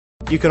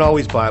You can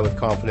always buy with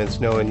confidence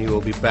knowing you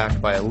will be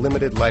backed by a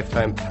limited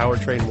lifetime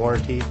powertrain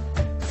warranty,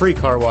 free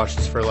car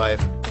washes for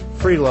life,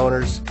 free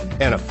loaners,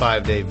 and a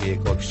 5-day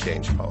vehicle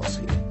exchange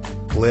policy.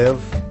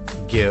 Live,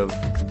 give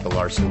the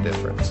Larson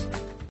difference.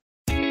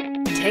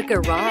 Take a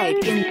ride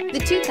in the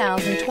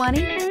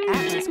 2020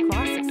 Atlas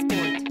Cross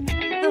Sport.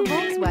 The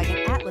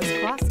Volkswagen Atlas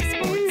Cross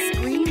Sport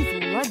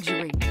screams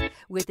luxury.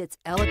 With its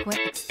eloquent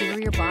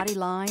exterior body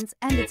lines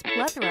and its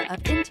plethora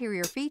of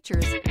interior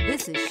features,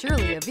 this is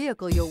surely a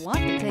vehicle you'll want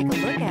to take a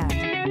look at.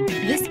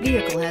 This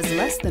vehicle has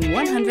less than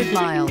 100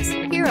 miles.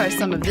 Here are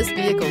some of this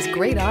vehicle's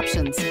great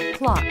options: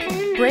 clock,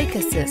 brake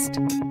assist,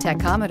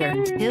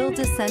 tachometer, hill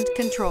descent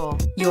control.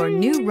 Your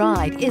new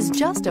ride is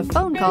just a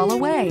phone call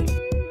away.